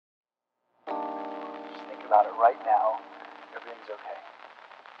about it right now, everything's okay.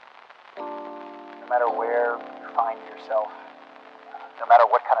 No matter where you find yourself, no matter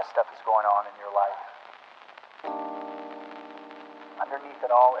what kind of stuff is going on in your life, underneath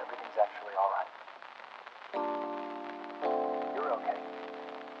it all, everything's actually all right. You're okay.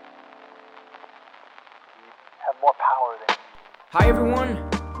 You have more power than you. Hi everyone,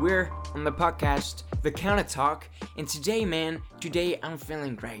 we're on the podcast, The Counter Talk, and today I'm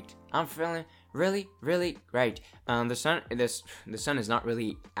feeling great. I'm feeling really great. The sun is not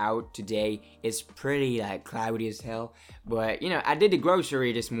really out today. It's pretty cloudy as hell. But I did the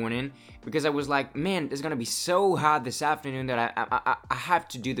grocery this morning because I was like, man, it's gonna be so hot this afternoon that I have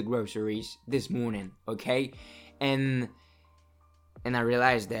to do the groceries this morning, okay? And I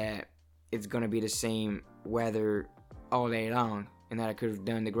realized that it's gonna be the same weather all day long, and that I could have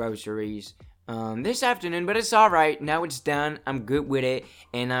done the groceries this afternoon, but it's alright. Now it's done. I'm good with it,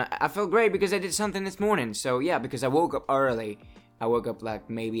 and I feel great because I did something this morning. So yeah, because I woke up early. I woke up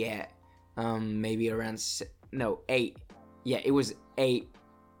maybe at around 8. Yeah, it was 8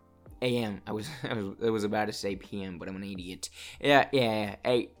 a.m. I was about to say p.m., but I'm an idiot. Yeah,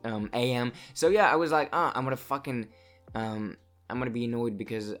 8 a.m. So yeah, I was like, I'm gonna be annoyed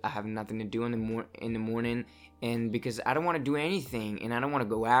because I have nothing to do in the morning, and because I don't want to do anything, and I don't want to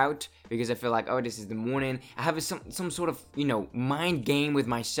go out because I feel like, oh, this is the morning. I have some sort of mind game with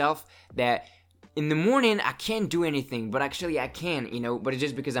myself that in the morning I can't do anything, but actually I can, but it's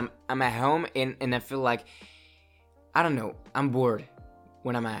just because I'm at home and I feel like, I don't know, I'm bored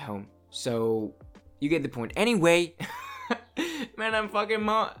when I'm at home. So you get the point. Anyway, man, I'm fucking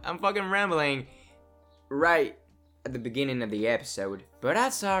rambling right at the beginning of the episode, but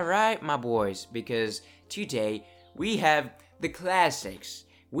that's alright, my boys, because today we have the classics.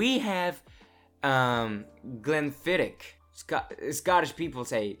 We have Glenfiddich. Scottish people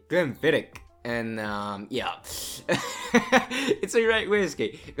say Glenfiddich, and yeah, it's a great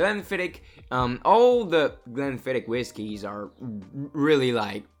whiskey. Glenfiddich. All the Glenfiddich whiskeys are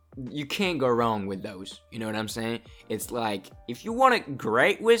really you can't go wrong with those. You know what I'm saying? It's like, if you want a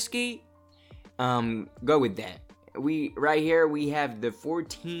great whiskey, go with that. We have the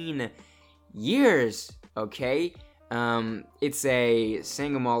 14 years, okay? It's a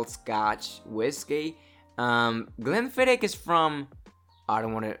single malt Scotch whiskey. Glenfiddich is from, I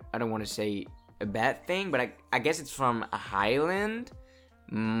don't want to say a bad thing, but I guess it's from a Highland,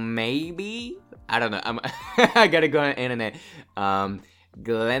 maybe. I don't know. I gotta go on the internet.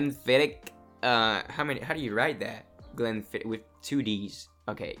 Glenfiddich. How do you write that? Glenfiddich with 2 D's.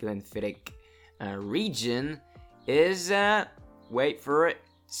 Okay, Glenfiddich. Region is, wait for it,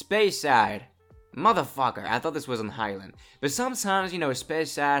 Speyside. Motherfucker, I thought this was on Highland. But sometimes,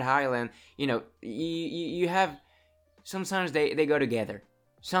 Speyside, Highland, you have, sometimes they go together.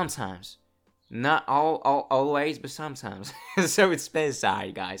 Sometimes. Not always, but sometimes. So it's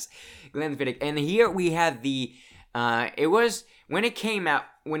Speyside, guys. Glenfiddich. And here we have the, it was, when it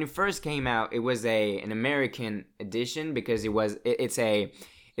first came out, it was an American edition because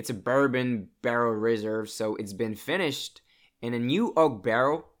it's a bourbon barrel reserve, so it's been finished in a new oak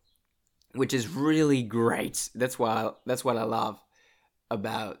barrel, which is really great. That's what I love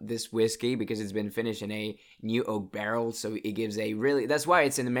about this whiskey, because it's been finished in a new oak barrel, so it gives that's why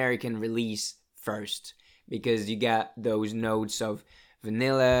it's an American release first, because you got those notes of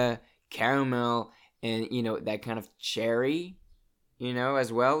vanilla, caramel, and that kind of cherry,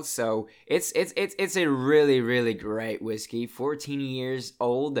 as well. So it's a really great whiskey. 14 years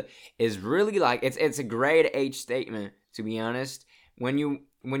old is really it's a great age statement, to be honest. When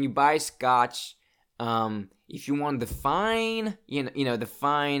you buy Scotch, if you want the fine, the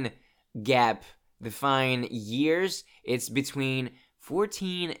fine gap, the fine years, it's between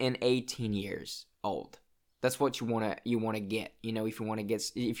 14 and 18 years old. That's what you wanna get.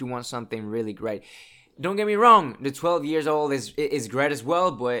 If you want something really great. Don't get me wrong, the 12 years old is great as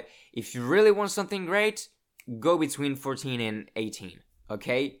well, but if you really want something great, go between 14 and 18,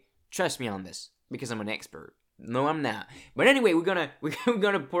 okay? Trust me on this, because I'm an expert. No, I'm not. But anyway, we're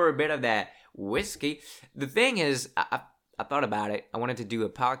gonna pour a bit of that whiskey. The thing is, I thought about it. I wanted to do a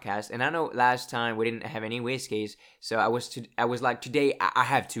podcast, and I know last time we didn't have any whiskeys, so I was like, today I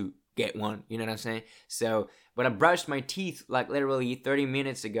have to get one, you know what I'm saying? So, but I brushed my teeth literally 30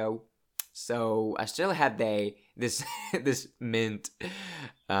 minutes ago. So I still have this mint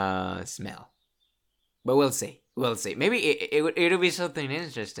smell, but we'll see. Maybe it'll be something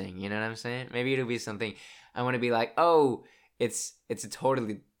interesting. You know what I'm saying? Maybe it'll be something I want to be like, oh, it's a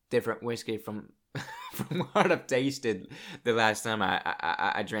totally different whiskey from what I've tasted the last time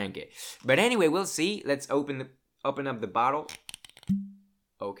I drank it. But anyway, we'll see. Let's open up the bottle.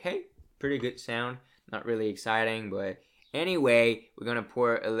 Okay, pretty good sound. not really exciting, but anyway, we're gonna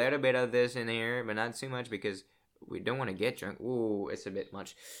pour a little bit of this in here, but not too much because we don't want to get drunk. Ooh, it's a bit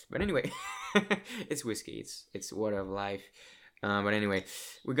much. But anyway, it's whiskey. It's water of life. But anyway,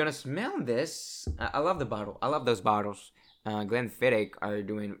 we're gonna smell this. I love the bottle. I love those bottles. Glenfiddich are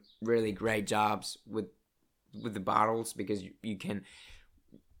doing really great jobs with the bottles because you can,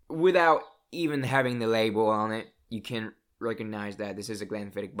 without even having the label on it, you can recognize that this is a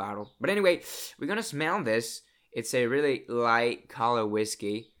Glenfiddich bottle. But anyway, we're gonna smell this. It's a really light color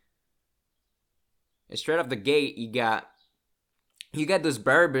whiskey. Straight off the gate, you got those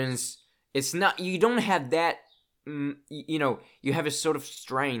bourbons. It's not, you don't have that. You have a sort of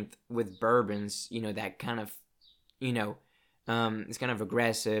strength with bourbons. That kind of, it's kind of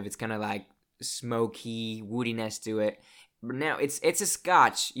aggressive. It's kind of like smoky woodiness to it. But now it's a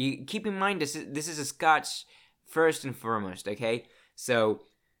Scotch. You keep in mind this is a Scotch first and foremost. Okay, so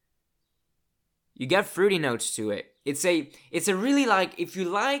you got fruity notes to it. It's a really, like, if you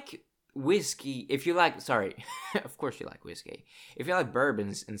like whiskey, of course you like whiskey. If you like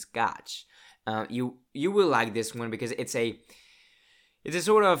bourbons and Scotch, you will like this one because it's a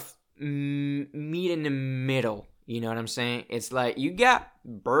sort of meet in the middle. You know what I'm saying? It's like you got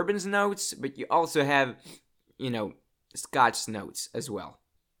bourbon's notes, but you also have, Scotch notes as well.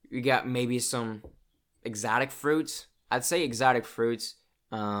 You got maybe some exotic fruits. I'd say exotic fruits.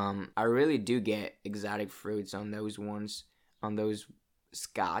 I really do get exotic fruits on those ones, on those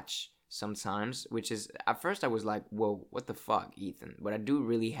Scotch sometimes, which is, at first I was like, whoa, what the fuck, Ethan? But I do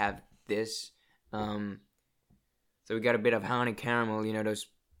really have this. So we got a bit of honey caramel, you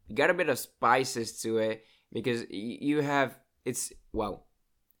got a bit of spices to it because you have,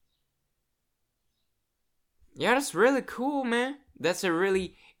 yeah, that's really cool, man. That's a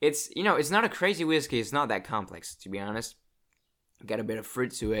really, it's not a crazy whiskey. It's not that complex, to be honest. Got a bit of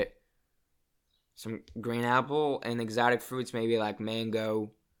fruit to it. Some green apple and exotic fruits, maybe like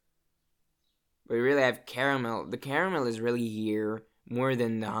mango. But we really have caramel. The caramel is really here more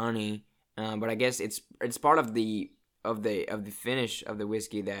than the honey. But I guess it's part of the finish of the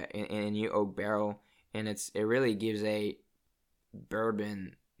whiskey that in a new oak barrel, and it really gives a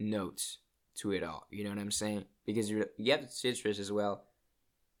bourbon notes to it all. You know what I'm saying? Because you have the citrus as well,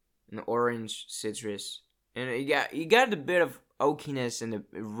 and the orange citrus, and you got a bit of oakiness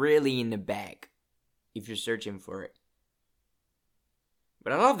really in the back if you're searching for it.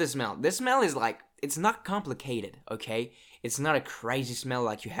 But I love this smell. This smell is like, it's not complicated, okay? It's not a crazy smell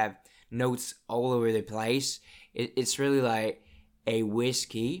like you have notes all over the place. It's really like a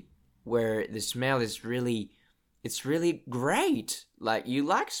whiskey where the smell is really, it's really great. Like, you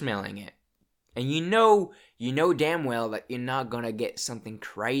like smelling it. And you know damn well that you're not gonna get something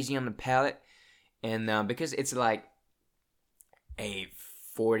crazy on the palate. And because it's like a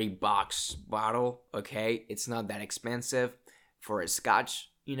 $40 bottle, okay? It's not that expensive for a Scotch,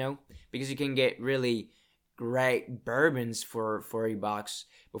 because you can get really great bourbons for $40.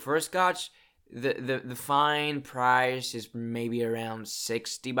 But for a Scotch, the fine price is maybe around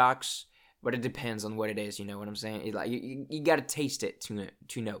 $60. But it depends on what it is, you know what I'm saying? It's like you gotta taste it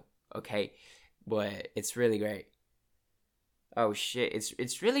to know, okay? But it's really great. Oh shit,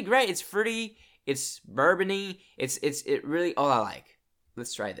 it's really great. It's fruity, it's bourbony, it really all I like.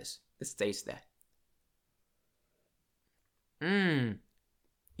 Let's try this. Let's taste that.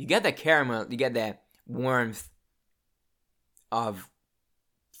 You get that caramel, you get that warmth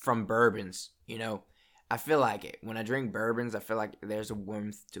from bourbons, I feel like it. When I drink bourbons, I feel like there's a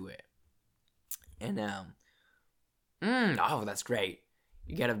warmth to it. And oh, that's great.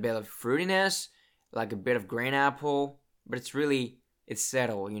 You get a bit of fruitiness, like a bit of green apple, but it's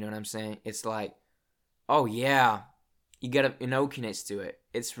settled, you know what I'm saying? It's like, oh yeah, you get an oakiness to it.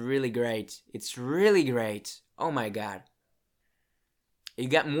 It's really great. It's really great. Oh my god. You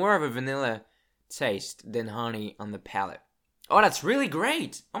got more of a vanilla taste than honey on the palate. Oh, that's really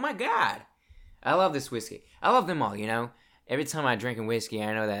great. Oh my god. I love this whiskey. I love them all, Every time I drink a whiskey,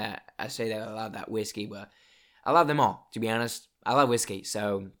 I know that I say that I love that whiskey, but I love them all, to be honest. I love whiskey,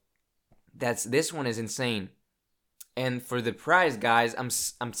 so this one is insane. And for the price, guys,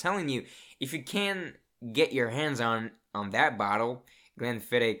 I'm telling you, if you can get your hands on that bottle,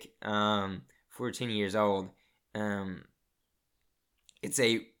 Glenfiddich, 14 years old, it's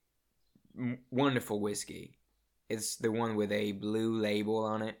a wonderful whiskey. It's the one with a blue label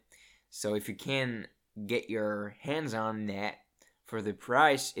on it. So if you can get your hands on that for the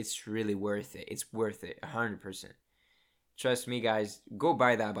price, it's really worth it. It's worth it, 100%. Trust me, guys, go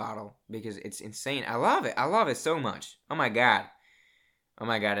buy that bottle because it's insane. I love it. I love it so much. Oh my god. Oh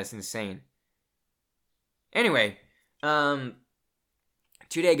my god, it's insane. Anyway,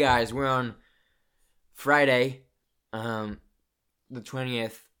 today, guys, we're on Friday, the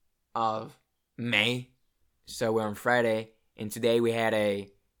 20th of May. So we're on Friday, and today we had a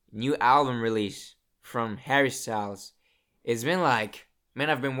new album release from Harry Styles. It's been like, man,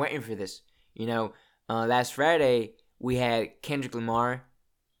 I've been waiting for this. Last Friday we had Kendrick Lamar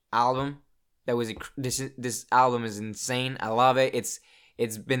album. This album is insane. I love it.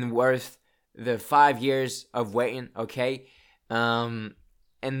 It's been worth the 5 years of waiting. Okay,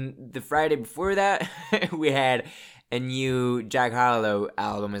 and the Friday before that we had a new Jack Harlow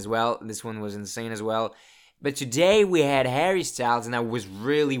album as well. This one was insane as well. But today we had Harry Styles, and I was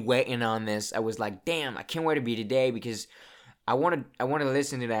really waiting on this. I was like, damn, I can't wait to be today because I want to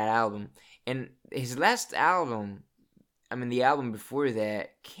listen to that album. And his last album, the album before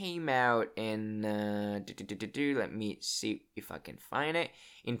that came out in let me see if I can find it,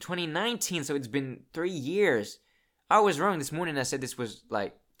 in 2019. So it's been 3 years. I was wrong this morning. I said this was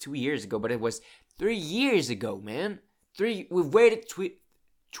like 2 years ago, but it was 3 years ago, man. We've waited tweet.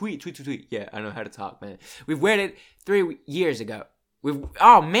 Yeah, I know how to talk, man. We've waited 3 years ago.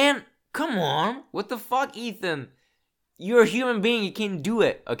 Oh man, come on. What the fuck, Ethan? You're a human being. You can do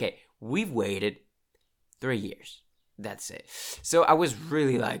it. Okay, we've waited 3 years. That's it. So I was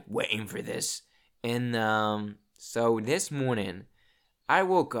really like waiting for this, and so this morning I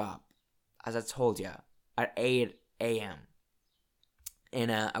woke up, as I told you, at 8 a.m.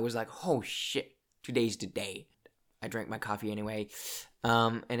 and I was like, oh shit, today's the day. I drank my coffee anyway,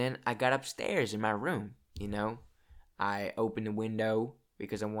 and then I got upstairs in my room. I opened the window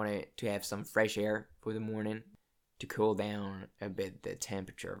because I wanted to have some fresh air for the morning to cool down a bit the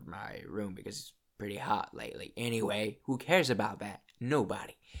temperature of my room because it's pretty hot lately. Anyway, who cares about that?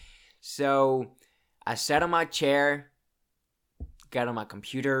 Nobody. So I sat on my chair, got on my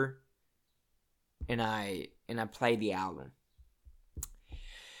computer, and I played the album.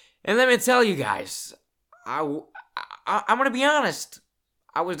 And let me tell you guys, I'm gonna be honest.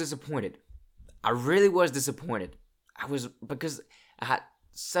 I was disappointed. I really was disappointed. Because I had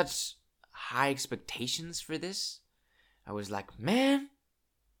such high expectations for this. I was like, man,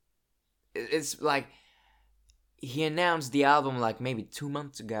 it's like he announced the album like maybe 2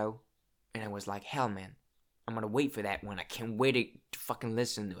 months ago, and I was like, hell, man, I'm gonna wait for that one. I can't wait to fucking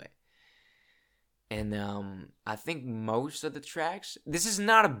listen to it. And I think most of the tracks. This is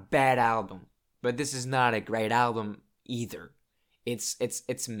not a bad album, but this is not a great album either. It's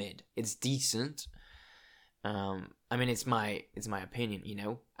mid. It's decent. It's my opinion,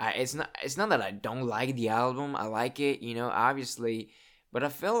 It's not that I don't like the album. I like it, obviously, but I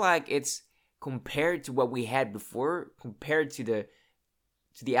feel like it's compared to what we had before, compared to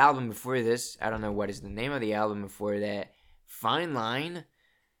the album before this. I don't know what is the name of the album before that. Fine Line.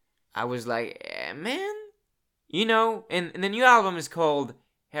 I was like, man, and the new album is called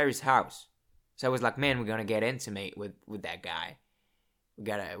Harry's House. So I was like, man, we're gonna get intimate with that guy.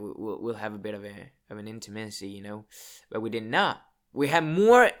 We'll have a bit of an intimacy, but we did not. We had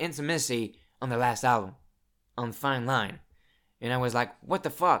more intimacy on the last album, on Fine Line, and I was like, what the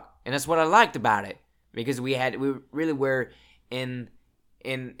fuck? And that's what I liked about it, because we really were in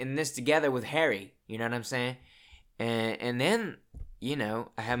this together with Harry. You know what I'm saying? And then I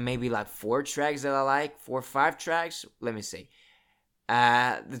have maybe like 4 tracks that I like, 4 or 5 tracks. Let me see.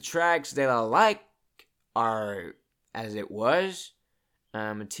 The tracks that I like are As It Was,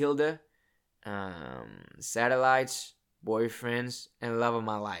 Matilda, Satellites, Boyfriends, and Love of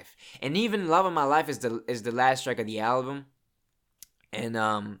My Life. And even Love of My Life is the last track of the album. And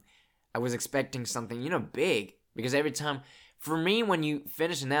I was expecting something, big. Because every time, for me, when you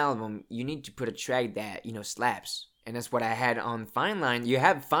finish an album, you need to put a track that, slaps. And that's what I had on Fine Line. You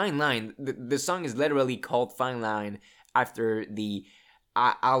have Fine Line. The song is literally called Fine Line after the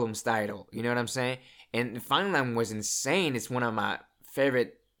album's title. You know what I'm saying? And Fine Line was insane. It's one of my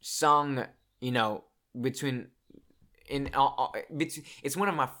favorite song, it's one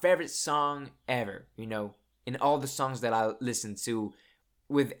of my favorite song ever, in all the songs that I listen to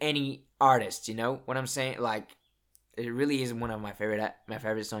with any artist, what I'm saying? Like, it really is one of my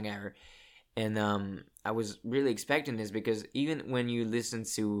favorite song ever. And I was really expecting this because even when you listen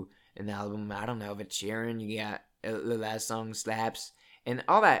to an album, I don't know, Ed Sheeran, you got the last song slaps and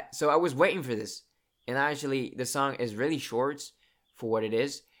all that. So I was waiting for this. And actually, the song is really short for what it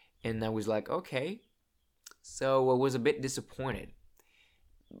is. And I was like, okay. So I was a bit disappointed.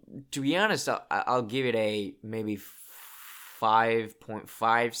 To be honest, I'll give it a maybe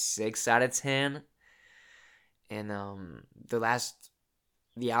 5.56 out of 10. And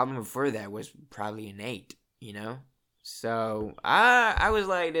the album before that was probably an 8, So I was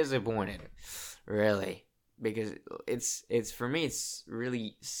like disappointed, really, because it's for me it's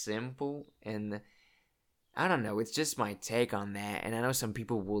really simple, and I don't know, it's just my take on that, and I know some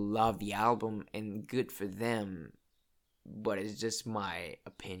people will love the album, and good for them, but it's just my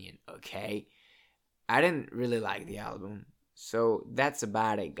opinion, okay? I didn't really like the album, so that's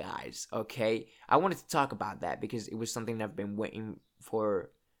about it, guys, okay? I wanted to talk about that because it was something that I've been waiting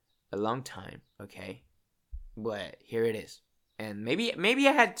for a long time, okay? But here it is. And maybe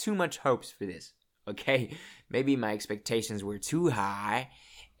I had too much hopes for this, okay? Maybe my expectations were too high,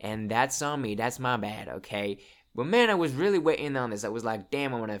 and that's on me. That's my bad, okay? But man, I was really waiting on this. I was like,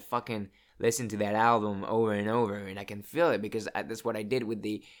 damn, I want to fucking listen to that album over and over, and I can feel it because that's what I did with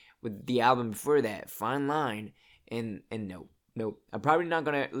the album before that, Fine Line. And no, I'm probably not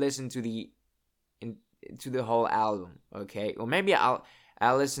gonna listen to the whole album, okay? Or maybe I'll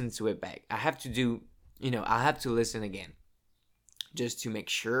listen to it back. I have to do, I'll have to listen again, just to make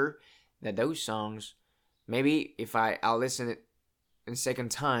sure that those songs, maybe if I'll listen it in second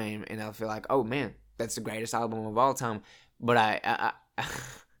time and I'll feel like, oh man, that's the greatest album of all time. But I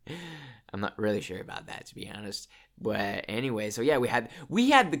I'm not really sure about that, to be honest. But anyway, so yeah, we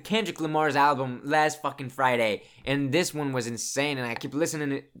had the Kendrick Lamar's album last fucking Friday, and this one was insane, and I keep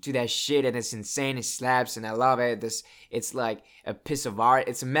listening to that shit, and it's insane, it slaps, and I love it. It's like a piece of art.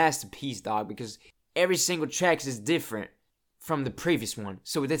 It's a masterpiece, dog, because every single track is different from the previous one.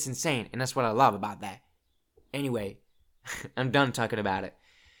 So that's insane, and that's what I love about that. Anyway, I'm done talking about it.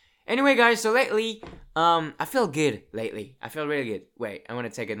 Anyway, guys, so lately, I feel good lately. I feel really good. Wait, I want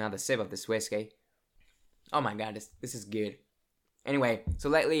to take another sip of this whiskey. Oh my god, this is good. Anyway, so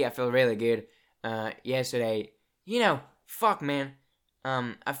lately I feel really good. Yesterday, fuck, man.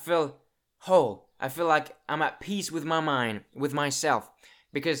 I feel whole. I feel like I'm at peace with my mind, with myself.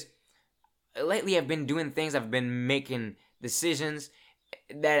 Because lately I've been doing things, I've been making decisions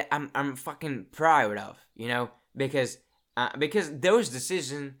that I'm fucking proud of, because those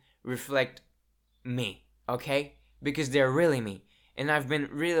decisions reflect me, okay? Because they're really me. And I've been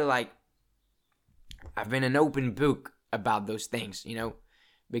really I've been an open book about those things,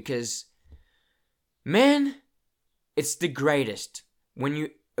 because, man, it's the greatest when you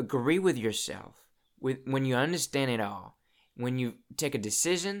agree with yourself, when you understand it all, when you take a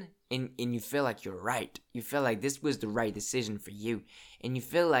decision and you feel like you're right. You feel like this was the right decision for you. And you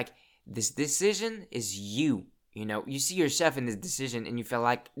feel like this decision is you, You see yourself in this decision and you feel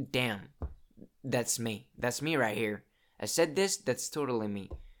like, damn, that's me. That's me right here. I said this, that's totally me.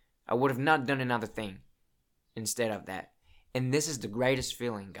 I would have not done another thing instead of that. And this is the greatest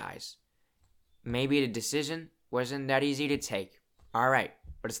feeling, guys. Maybe the decision wasn't that easy to take. Alright,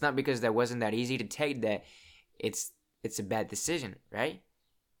 but it's not because that wasn't that easy to take that it's a bad decision, right?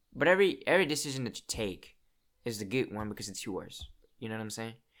 But every decision that you take is the good one because it's yours. You know what I'm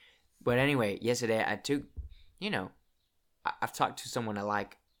saying? But anyway, yesterday I took, I've talked to someone I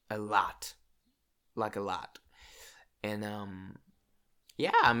like a lot. And,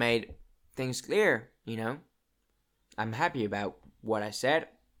 yeah, I made things clear, I'm happy about what I said.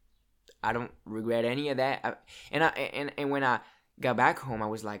 I don't regret any of that. And when I got back home, I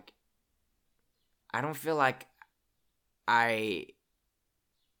was like, I don't feel like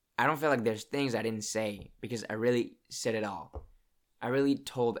there's things I didn't say because I really said it all. I really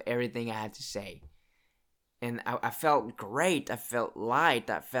told everything I had to say. And I felt great. I felt light.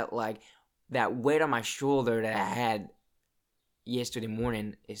 I felt like that weight on my shoulder that I had yesterday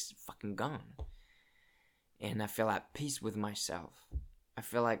morning is fucking gone. And I feel at peace with myself. I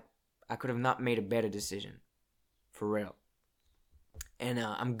feel like I could have not made a better decision. For real. And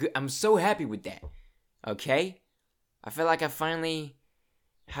I'm good. I'm so happy with that. Okay? I feel like I finally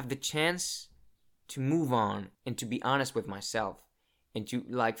have the chance to move on and to be honest with myself. And to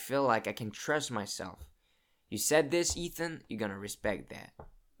feel like I can trust myself. You said this, Ethan, you're gonna respect that.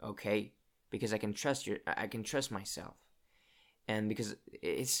 Okay? Because I can trust myself. And because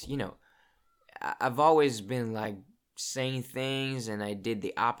it's, I've always been saying things and I did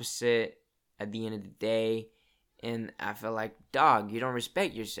the opposite at the end of the day. And I feel like, dog, you don't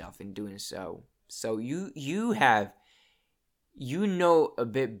respect yourself in doing so. So you know a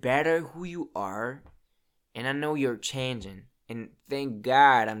bit better who you are. And I know you're changing. And thank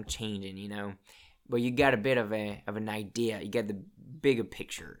God I'm changing, But you got a bit of an idea. You get the bigger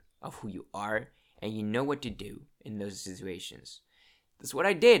picture of who you are. And you know what to do in those situations. That's what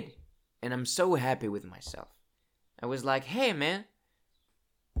I did. And I'm so happy with myself. I was like, hey, man.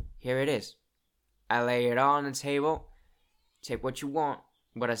 Here it is. I lay it all on the table. Take what you want.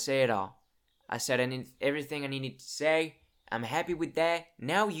 But I say it all. I said everything I needed to say. I'm happy with that.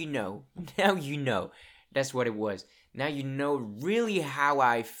 Now you know. Now you know. That's what it was. Now you know really how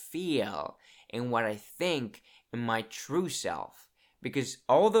I feel and what I think in my true self. Because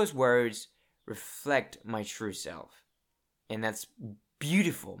all those words reflect my true self. And that's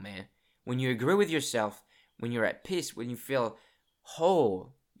beautiful, man. When you agree with yourself, when you're at peace, when you feel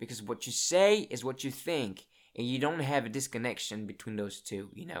whole, because what you say is what you think, and you don't have a disconnection between those two,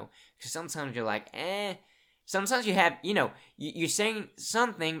 Because sometimes you're like, Sometimes you have, you're saying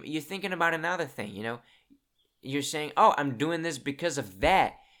something, but you're thinking about another thing, You're saying, oh, I'm doing this because of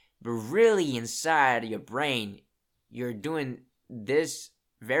that. But really inside your brain, you're doing this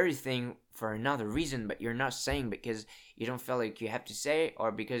very thing for another reason, but you're not saying because you don't feel like you have to say it,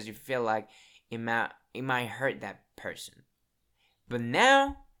 or because you feel like it might hurt that person. But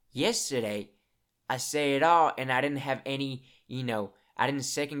now, yesterday, I say it all, and I didn't have any, I didn't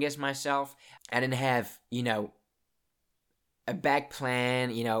second guess myself. I didn't have, a back plan,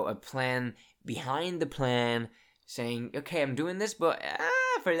 a plan behind the plan, saying, okay, I'm doing this, but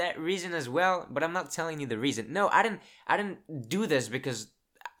for that reason as well. But I'm not telling you the reason. No, I didn't do this because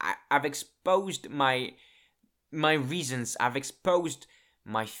I've exposed my reasons. I've exposed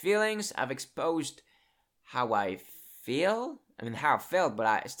my feelings. I've exposed how I feel. I mean, how I felt, but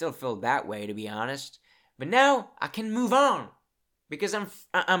I still feel that way, to be honest. But now I can move on because I'm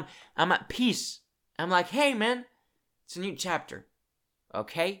at peace. I'm like, hey, man, it's a new chapter,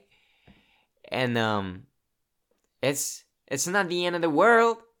 okay? And it's not the end of the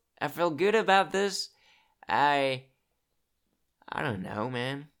world. I feel good about this. I don't know,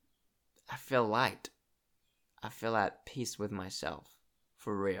 man. I feel light. I feel at peace with myself,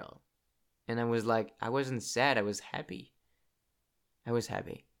 for real. And I was like, I wasn't sad, I was happy. I was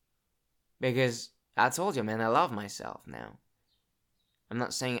happy. Because I told you, man, I love myself now. I'm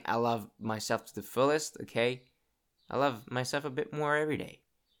not saying I love myself to the fullest, okay? I love myself a bit more every day.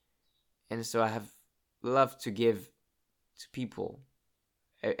 And so I have love to give to people.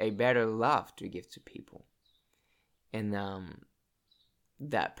 A better love to give to people. And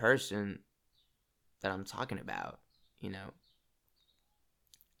that person that I'm talking about,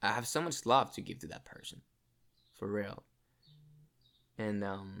 I have so much love to give to that person. For real. And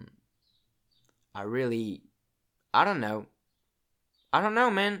I don't know,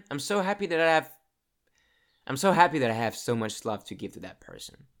 man. I'm so happy that I have so much love to give to that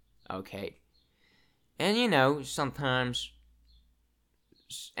person. Okay? And sometimes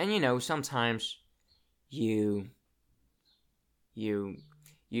you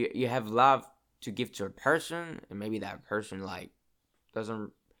have love to give to a person, and maybe that person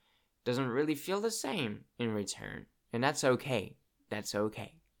doesn't really feel the same in return, and that's okay. That's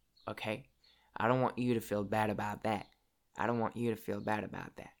okay. Okay? I don't want you to feel bad about that.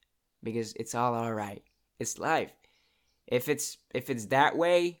 Because it's all alright. It's life. If it's that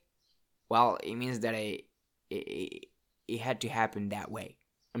way, well, it means that it had to happen that way.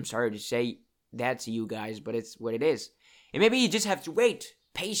 I'm sorry to say that to you guys, but it's what it is. And maybe you just have to wait.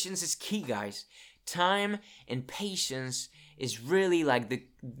 Patience is key, guys. Time and patience is really like the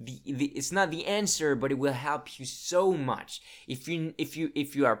it's not the answer, but it will help you so much. If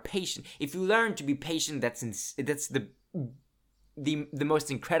you are patient, if you learn to be patient, that's the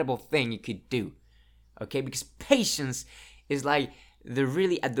most incredible thing you could do. Okay? Because patience is like the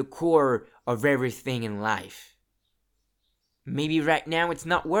really at the core of everything in life. Maybe right now it's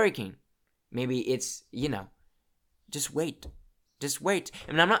not working. Maybe it's, just wait. Just wait.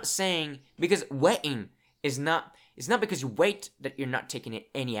 I mean, I'm not saying, because waiting is not, it's not because you wait that you're not taking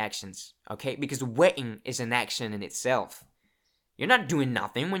any actions, okay? Because waiting is an action in itself. You're not doing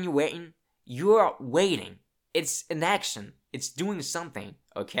nothing when you're waiting. You're waiting. It's an action. It's doing something,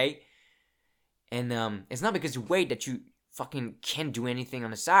 okay? And it's not because you wait that you fucking can't do anything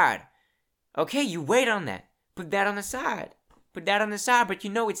on the side. Okay, you wait on that. Put that on the side. But you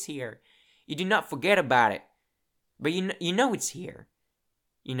know it's here. You do not forget about it. But you know it's here.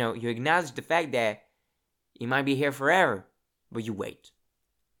 You acknowledge the fact that it might be here forever, but you wait.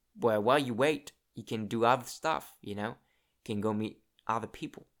 But while you wait, you can do other stuff, You can go meet other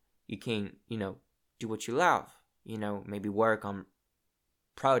people. You can, do what you love. Maybe work on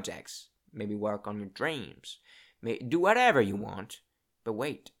projects. Maybe work on your dreams. Do whatever you want, but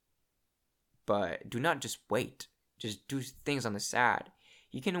wait. But do not just wait. Just do things on the side.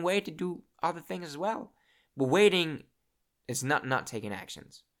 You can wait to do other things as well. But waiting is not taking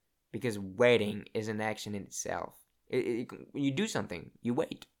actions. Because waiting is an action in itself. When you do something, you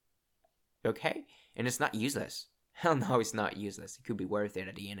wait. Okay? And it's not useless. Hell no, it's not useless. It could be worth it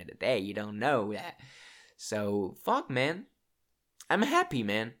at the end of the day. You don't know that. So, fuck, man. I'm happy,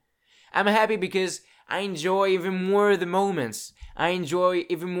 man. I'm happy because I enjoy even more the moments. I enjoy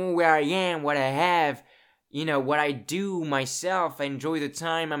even more where I am, what I have, what I do myself. I enjoy the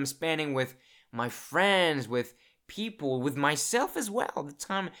time I'm spending with my friends, with people, with myself as well. The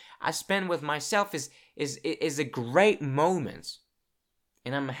time I spend with myself is a great moment.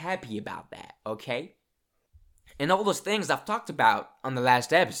 And I'm happy about that, okay? And all those things I've talked about on the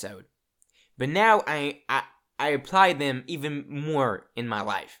last episode. But now I apply them even more in my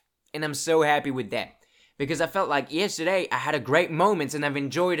life. And I'm so happy with that. Because I felt like yesterday I had a great moment and I've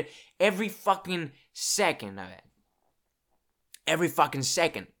enjoyed every fucking second of it. Every fucking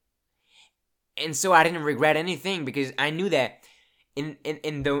second. And so I didn't regret anything because I knew that in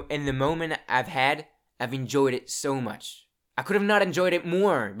the moment I've enjoyed it so much. I could have not enjoyed it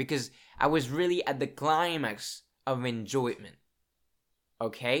more because I was really at the climax of enjoyment.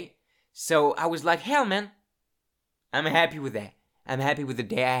 Okay? So I was like, hell man, I'm happy with that. I'm happy with the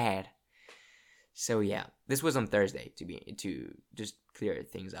day I had. So yeah, this was on Thursday to just clear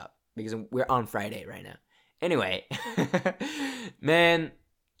things up because we're on Friday right now. Anyway, man,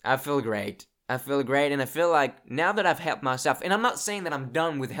 I feel great. I feel great, and I feel like now that I've helped myself, and I'm not saying that I'm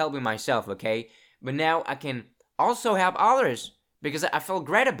done with helping myself, okay? But now I can also help others because I feel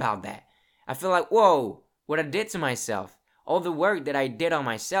great about that. I feel like, whoa, what I did to myself, all the work that I did on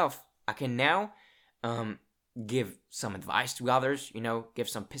myself, I can now give some advice to others, give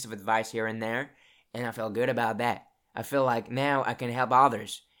some piece of advice here and there, and I feel good about that. I feel like now I can help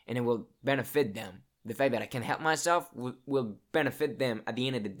others, and it will benefit them. The fact that I can help myself will benefit them at the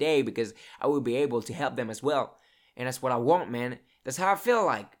end of the day because I will be able to help them as well. And that's what I want, man. That's how I feel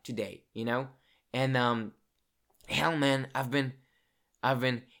like today, And hell, man, I've been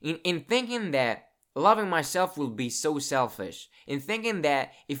in thinking that loving myself will be so selfish. In thinking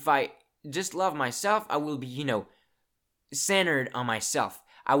that if I just love myself, I will be, centered on myself.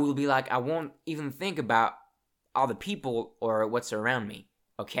 I will be like, I won't even think about other people or what's around me.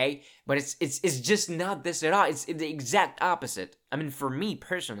 Okay? But it's just not this at all. It's the exact opposite. I mean, for me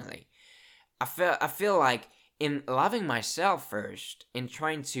personally, I feel like in loving myself first, in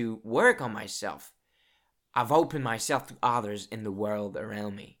trying to work on myself, I've opened myself to others in the world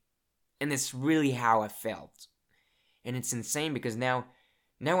around me. And it's really how I felt. And it's insane because now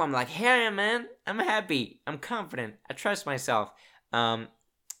I'm like, hey man, I'm happy. I'm confident. I trust myself.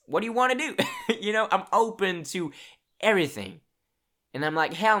 What do you want to do? I'm open to everything. And I'm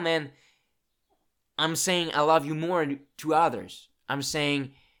like, hell, man, I'm saying I love you more to others. I'm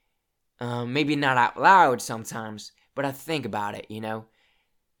saying, maybe not out loud sometimes, but I think about it,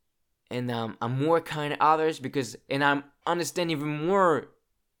 And I'm more kind to others and I'm understanding even more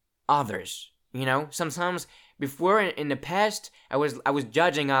others, Sometimes before in the past, I was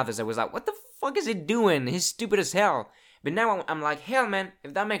judging others. I was like, what the fuck is he doing? He's stupid as hell. But now I'm like, hell, man,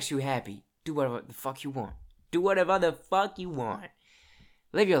 if that makes you happy, do whatever the fuck you want. Do whatever the fuck you want.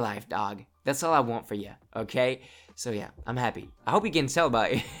 Live your life, dog. That's all I want for you, okay? So yeah, I'm happy. I hope you can tell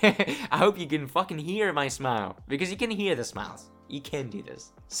by it. I hope you can fucking hear my smile. Because you can hear the smiles. You can do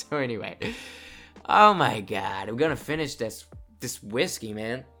this. So anyway. Oh my god. We're gonna finish this whiskey,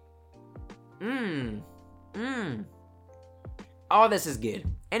 man. Oh, this is good.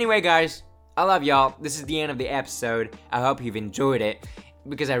 Anyway, guys. I love y'all. This is the end of the episode. I hope you've enjoyed it.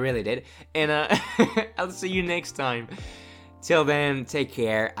 Because I really did. And I'll see you next time. Till then, take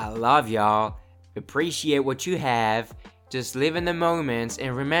care. I love y'all. Appreciate what you have. Just live in the moments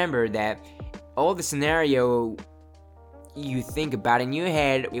and remember that all the scenario you think about in your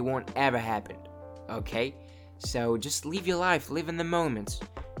head, it won't ever happen. Okay? So just live your life. Live in the moments.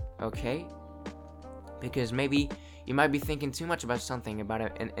 Okay? Because maybe you might be thinking too much about something, about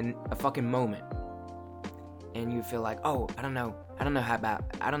a fucking moment. And you feel like, oh, I don't know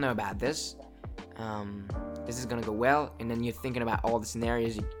about this. This is gonna go well, and then you're thinking about all the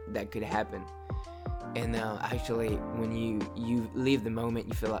scenarios that could happen. And actually, when you leave the moment,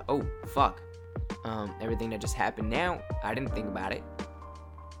 you feel like, oh fuck, everything that just happened now, I didn't think about it.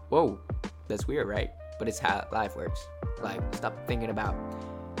 Whoa, that's weird, right? But it's how life works. Like, stop thinking about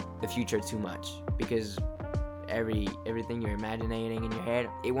the future too much, because everything you're imagining in your head,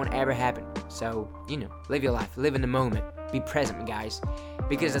 it won't ever happen. So, live your life, live in the moment, be present, guys,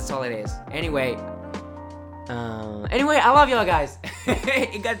 because that's all it is. Anyway, I love y'all, guys.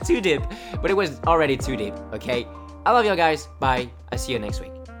 It got too deep, but it was already too deep. Okay, I love y'all, guys. Bye. I see you next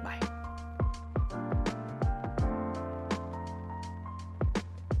week.